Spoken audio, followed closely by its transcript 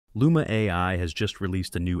Luma AI has just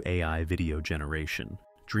released a new AI video generation,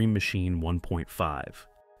 Dream Machine 1.5.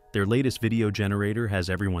 Their latest video generator has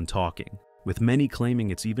everyone talking, with many claiming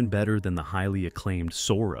it's even better than the highly acclaimed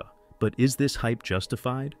SORA. But is this hype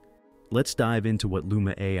justified? Let's dive into what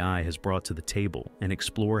Luma AI has brought to the table and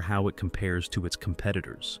explore how it compares to its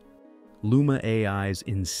competitors. Luma AI's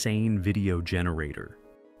insane video generator.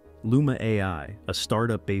 Luma AI, a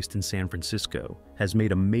startup based in San Francisco, has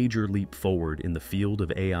made a major leap forward in the field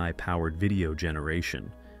of AI-powered video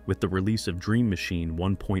generation with the release of Dream Machine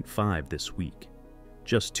 1.5 this week.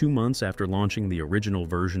 Just 2 months after launching the original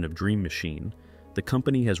version of Dream Machine, the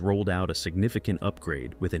company has rolled out a significant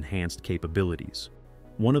upgrade with enhanced capabilities.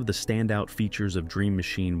 One of the standout features of Dream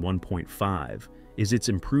Machine 1.5 is its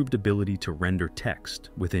improved ability to render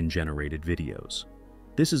text within generated videos.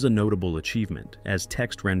 This is a notable achievement, as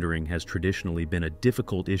text rendering has traditionally been a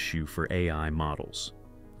difficult issue for AI models.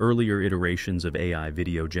 Earlier iterations of AI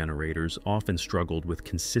video generators often struggled with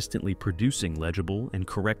consistently producing legible and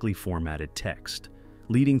correctly formatted text,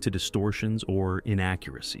 leading to distortions or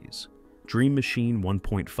inaccuracies. Dream Machine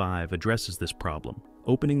 1.5 addresses this problem,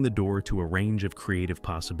 opening the door to a range of creative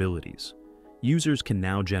possibilities. Users can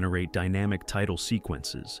now generate dynamic title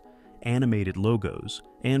sequences, animated logos,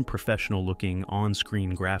 and professional-looking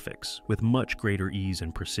on-screen graphics with much greater ease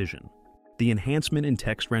and precision. The enhancement in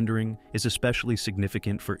text rendering is especially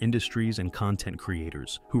significant for industries and content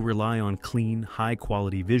creators who rely on clean,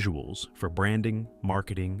 high-quality visuals for branding,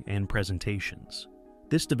 marketing, and presentations.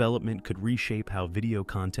 This development could reshape how video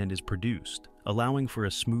content is produced, allowing for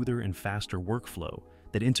a smoother and faster workflow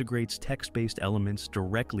that integrates text-based elements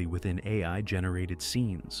directly within AI-generated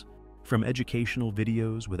scenes. From educational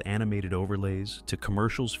videos with animated overlays to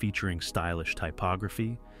commercials featuring stylish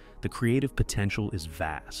typography, the creative potential is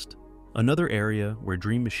vast. Another area where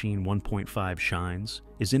Dream Machine 1.5 shines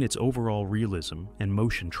is in its overall realism and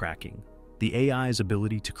motion tracking. The AI's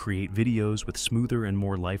ability to create videos with smoother and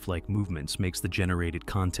more lifelike movements makes the generated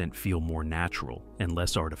content feel more natural and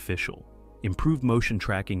less artificial. Improved motion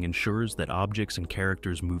tracking ensures that objects and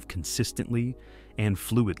characters move consistently and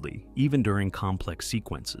fluidly, even during complex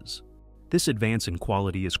sequences. This advance in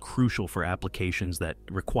quality is crucial for applications that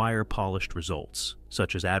require polished results,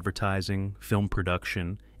 such as advertising, film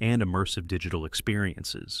production, and immersive digital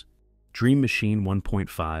experiences. Dream Machine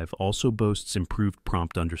 1.5 also boasts improved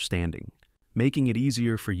prompt understanding, making it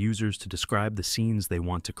easier for users to describe the scenes they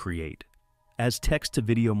want to create. As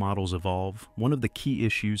text-to-video models evolve, one of the key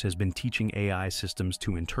issues has been teaching AI systems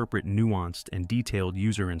to interpret nuanced and detailed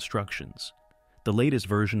user instructions. The latest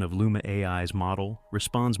version of Luma AI's model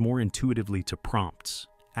responds more intuitively to prompts,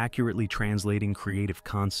 accurately translating creative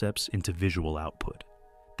concepts into visual output.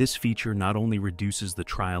 This feature not only reduces the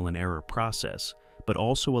trial and error process, but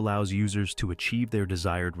also allows users to achieve their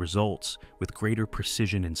desired results with greater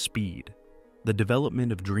precision and speed. The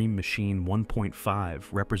development of Dream Machine 1.5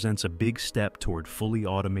 represents a big step toward fully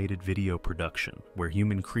automated video production, where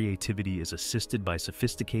human creativity is assisted by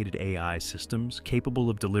sophisticated AI systems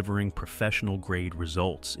capable of delivering professional-grade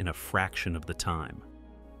results in a fraction of the time.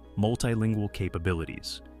 Multilingual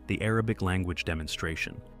capabilities, the Arabic language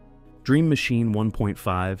demonstration. Dream Machine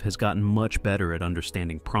 1.5 has gotten much better at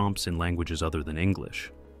understanding prompts in languages other than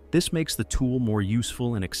English. This makes the tool more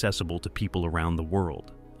useful and accessible to people around the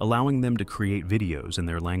world, allowing them to create videos in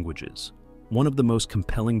their languages. One of the most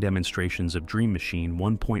compelling demonstrations of Dream Machine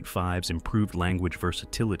 1.5's improved language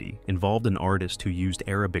versatility involved an artist who used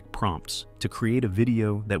Arabic prompts to create a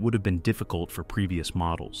video that would have been difficult for previous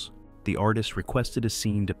models. The artist requested a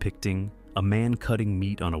scene depicting a man cutting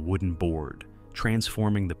meat on a wooden board,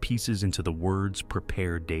 transforming the pieces into the words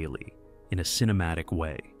 "prepared daily" in a cinematic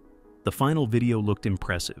way. The final video looked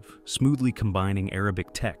impressive, smoothly combining Arabic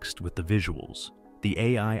text with the visuals. The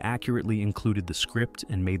AI accurately included the script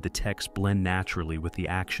and made the text blend naturally with the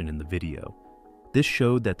action in the video. This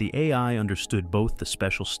showed that the AI understood both the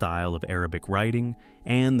special style of Arabic writing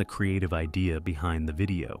and the creative idea behind the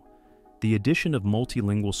video. The addition of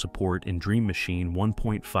multilingual support in Dream Machine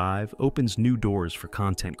 1.5 opens new doors for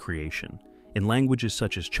content creation in languages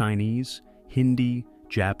such as Chinese, Hindi,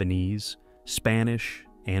 Japanese, Spanish,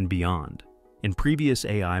 and beyond. In previous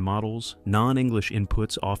AI models, non-English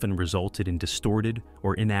inputs often resulted in distorted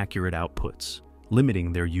or inaccurate outputs,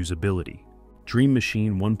 limiting their usability. Dream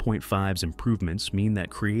Machine 1.5's improvements mean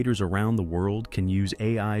that creators around the world can use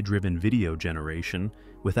AI-driven video generation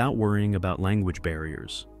without worrying about language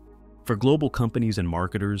barriers. For global companies and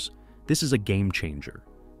marketers, this is a game changer.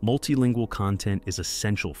 Multilingual content is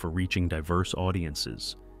essential for reaching diverse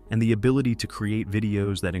audiences, and the ability to create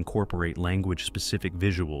videos that incorporate language-specific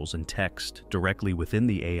visuals and text directly within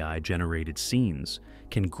the AI-generated scenes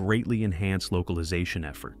can greatly enhance localization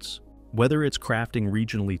efforts. Whether it's crafting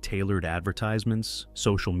regionally tailored advertisements,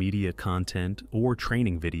 social media content, or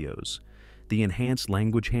training videos, the enhanced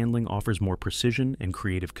language handling offers more precision and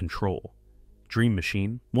creative control. Dream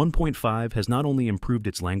Machine 1.5 has not only improved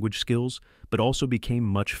its language skills, but also became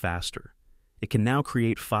much faster. It can now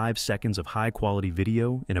create 5 seconds of high-quality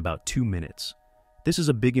video in about 2 minutes. This is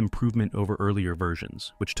a big improvement over earlier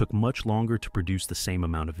versions, which took much longer to produce the same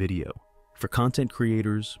amount of video. For content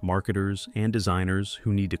creators, marketers, and designers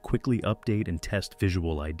who need to quickly update and test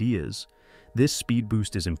visual ideas, this speed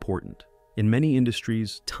boost is important. In many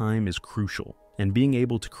industries, time is crucial, and being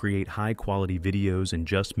able to create high-quality videos in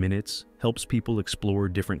just minutes helps people explore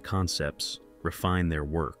different concepts, refine their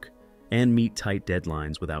work, and meet tight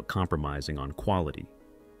deadlines without compromising on quality.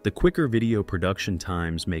 The quicker video production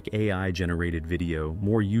times make AI-generated video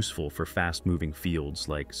more useful for fast-moving fields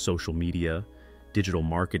like social media, digital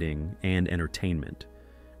marketing, and entertainment,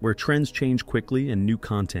 where trends change quickly and new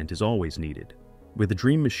content is always needed. With the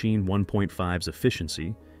Dream Machine 1.5's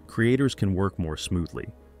efficiency, creators can work more smoothly,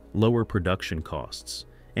 lower production costs,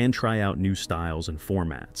 and try out new styles and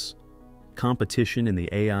formats. Competition in the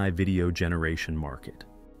AI video generation market.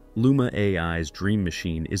 Luma AI's Dream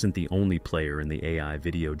Machine isn't the only player in the AI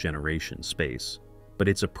video generation space, but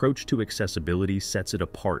its approach to accessibility sets it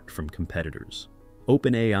apart from competitors.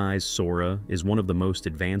 OpenAI's SORA is one of the most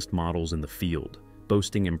advanced models in the field,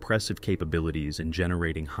 boasting impressive capabilities in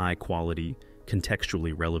generating high-quality,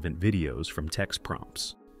 contextually relevant videos from text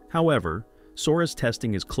prompts. However, SORA's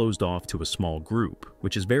testing is closed off to a small group,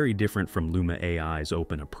 which is very different from Luma AI's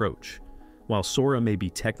open approach. While SORA may be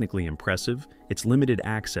technically impressive, its limited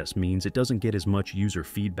access means it doesn't get as much user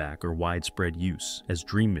feedback or widespread use as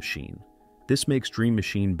Dream Machine. This makes Dream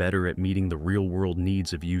Machine better at meeting the real-world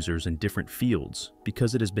needs of users in different fields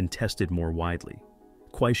because it has been tested more widely.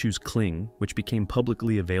 Kuaishu's Kling, which became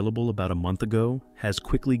publicly available about a month ago, has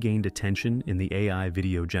quickly gained attention in the AI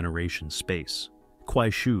video generation space.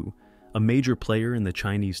 Kuaishu, a major player in the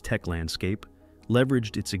Chinese tech landscape,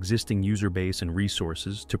 leveraged its existing user base and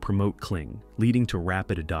resources to promote Kling, leading to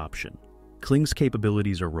rapid adoption. Kling's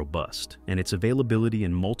capabilities are robust, and its availability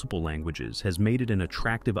in multiple languages has made it an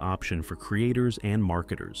attractive option for creators and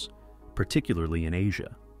marketers, particularly in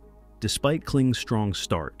Asia. Despite Kling's strong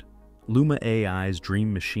start, Luma AI's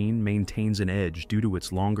Dream Machine maintains an edge due to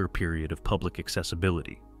its longer period of public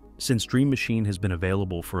accessibility. Since Dream Machine has been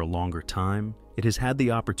available for a longer time, it has had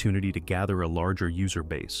the opportunity to gather a larger user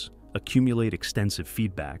base, accumulate extensive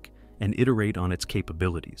feedback, and iterate on its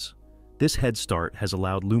capabilities. This head start has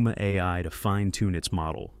allowed Luma AI to fine-tune its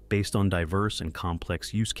model based on diverse and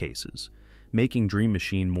complex use cases, making Dream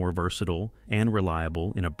Machine more versatile and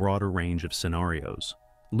reliable in a broader range of scenarios.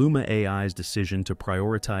 Luma AI's decision to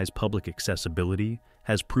prioritize public accessibility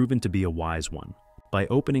has proven to be a wise one. By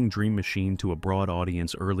opening Dream Machine to a broad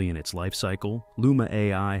audience early in its lifecycle, Luma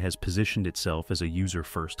AI has positioned itself as a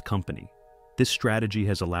user-first company. This strategy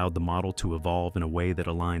has allowed the model to evolve in a way that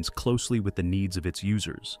aligns closely with the needs of its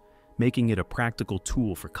users, making it a practical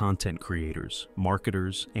tool for content creators,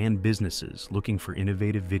 marketers, and businesses looking for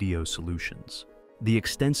innovative video solutions. The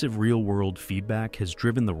extensive real-world feedback has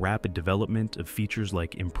driven the rapid development of features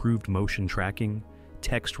like improved motion tracking,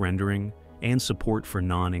 text rendering, and support for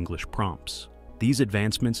non-English prompts. These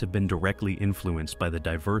advancements have been directly influenced by the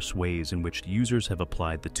diverse ways in which users have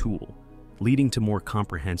applied the tool, leading to more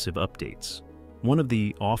comprehensive updates. One of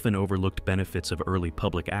the often overlooked benefits of early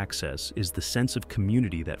public access is the sense of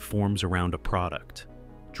community that forms around a product.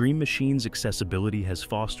 Dream Machine's accessibility has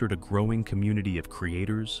fostered a growing community of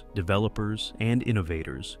creators, developers, and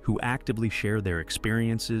innovators who actively share their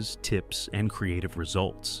experiences, tips, and creative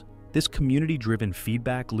results. This community-driven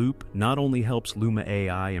feedback loop not only helps Luma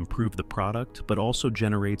AI improve the product, but also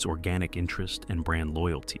generates organic interest and brand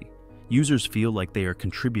loyalty. Users feel like they are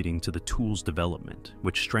contributing to the tool's development,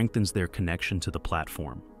 which strengthens their connection to the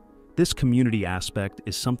platform. This community aspect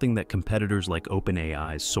is something that competitors like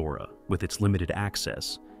OpenAI's SORA, with its limited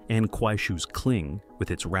access, and Kuaishu's Kling,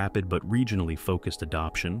 with its rapid but regionally focused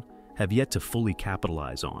adoption, have yet to fully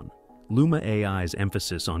capitalize on. Luma AI's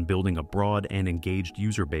emphasis on building a broad and engaged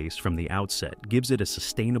user base from the outset gives it a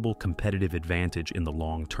sustainable competitive advantage in the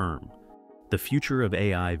long term. The future of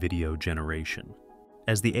AI video generation.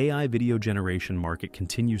 As the AI video generation market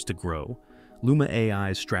continues to grow, Luma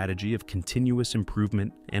AI's strategy of continuous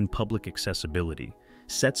improvement and public accessibility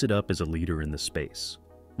sets it up as a leader in the space.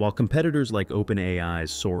 While competitors like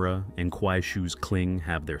OpenAI's SORA and Kuaishu's Kling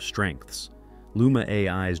have their strengths, Luma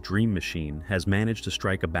AI's Dream Machine has managed to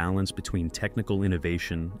strike a balance between technical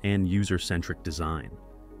innovation and user-centric design.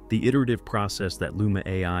 The iterative process that Luma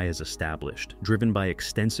AI has established, driven by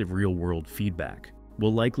extensive real-world feedback,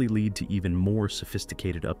 will likely lead to even more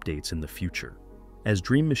sophisticated updates in the future. As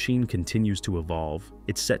Dream Machine continues to evolve,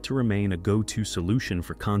 it's set to remain a go-to solution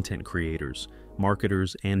for content creators,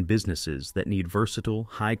 marketers, and businesses that need versatile,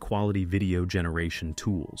 high-quality video generation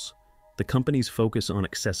tools. The company's focus on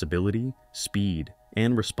accessibility, speed,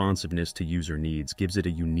 and responsiveness to user needs gives it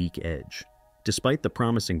a unique edge. Despite the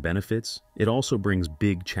promising benefits, it also brings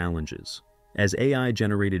big challenges. As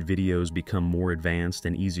AI-generated videos become more advanced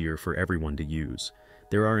and easier for everyone to use,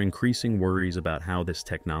 there are increasing worries about how this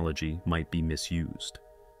technology might be misused.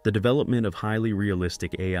 The development of highly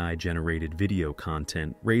realistic AI-generated video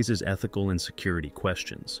content raises ethical and security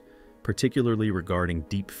questions, particularly regarding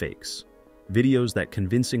deepfakes, videos that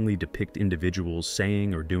convincingly depict individuals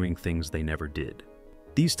saying or doing things they never did.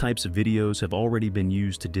 These types of videos have already been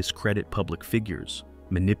used to discredit public figures,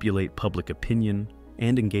 manipulate public opinion,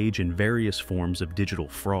 and engage in various forms of digital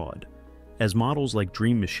fraud. As models like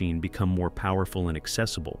Dream Machine become more powerful and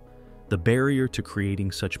accessible, the barrier to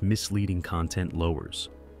creating such misleading content lowers,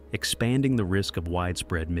 expanding the risk of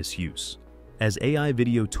widespread misuse. As AI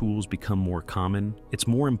video tools become more common, it's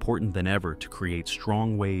more important than ever to create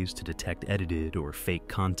strong ways to detect edited or fake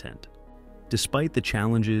content. Despite the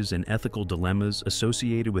challenges and ethical dilemmas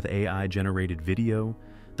associated with AI-generated video,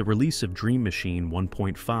 the release of Dream Machine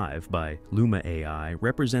 1.5 by Luma AI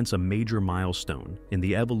represents a major milestone in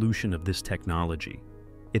the evolution of this technology.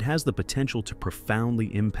 It has the potential to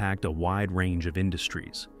profoundly impact a wide range of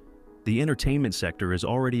industries. The entertainment sector is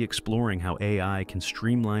already exploring how AI can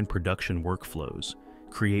streamline production workflows,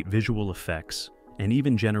 create visual effects, and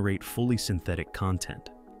even generate fully synthetic content.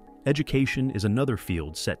 Education is another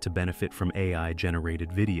field set to benefit from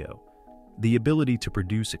AI-generated video. The ability to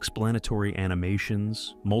produce explanatory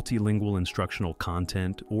animations, multilingual instructional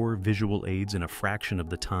content, or visual aids in a fraction of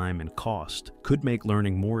the time and cost could make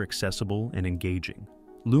learning more accessible and engaging.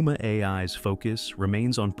 Luma AI's focus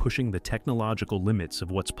remains on pushing the technological limits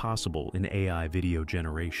of what's possible in AI video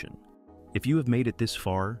generation. If you have made it this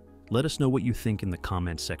far, let us know what you think in the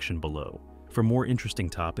comments section below. For more interesting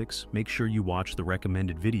topics, make sure you watch the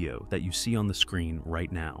recommended video that you see on the screen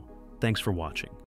right now. Thanks for watching.